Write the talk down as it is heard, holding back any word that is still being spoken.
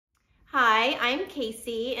Hi, I'm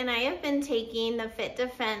Casey, and I have been taking the Fit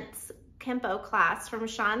Defense Kempo class from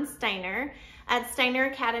Steiner at Steiner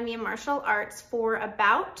Academy of Martial Arts for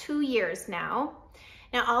about 2 years now.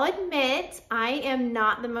 Now, I'll admit I am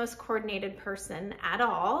not the most coordinated person at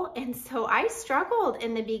all, and so I struggled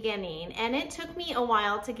in the beginning, and it took me a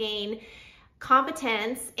while to gain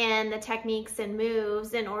competence in the techniques and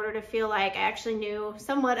moves in order to feel like I actually knew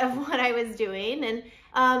somewhat of what I was doing.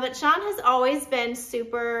 But Sean has always been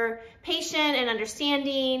super patient and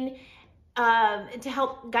understanding to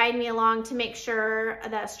help guide me along to make sure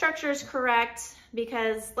the structure is correct,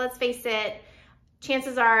 because let's face it,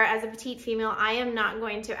 chances are as a petite female, I am not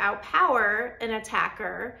going to outpower an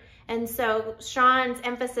attacker. And so Sean's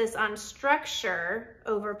emphasis on structure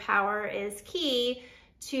over power is key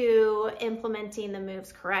to implementing the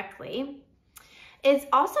moves correctly. It's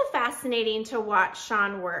also fascinating to watch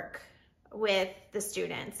Sean work with the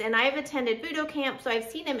students. And I've attended Budo camp, so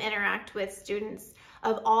I've seen him interact with students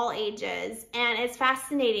of all ages. And it's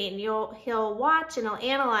fascinating. He'll watch and he'll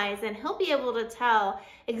analyze, and he'll be able to tell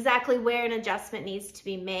exactly where an adjustment needs to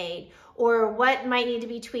be made or what might need to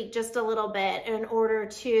be tweaked just a little bit in order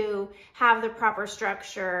to have the proper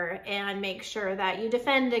structure and make sure that you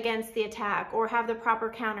defend against the attack or have the proper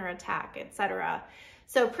counterattack, etc.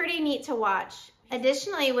 So pretty neat to watch.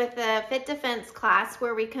 Additionally, with the Fit Defense class,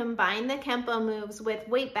 where we combine the Kempo moves with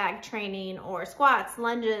weight bag training or squats,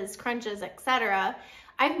 lunges, crunches, etc.,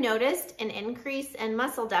 I've noticed an increase in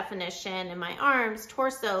muscle definition in my arms,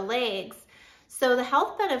 torso, legs. So the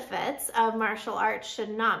health benefits of martial arts should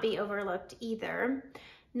not be overlooked either.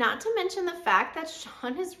 Not to mention the fact that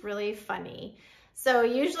Sean is really funny. So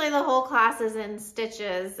usually the whole class is in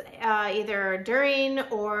stitches, either during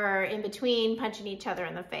or in between punching each other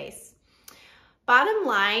in the face. Bottom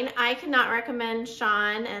line, I cannot recommend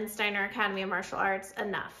Sean and Steiner Academy of Martial Arts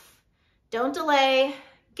enough. Don't delay,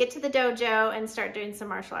 get to the dojo and start doing some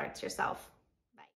martial arts yourself.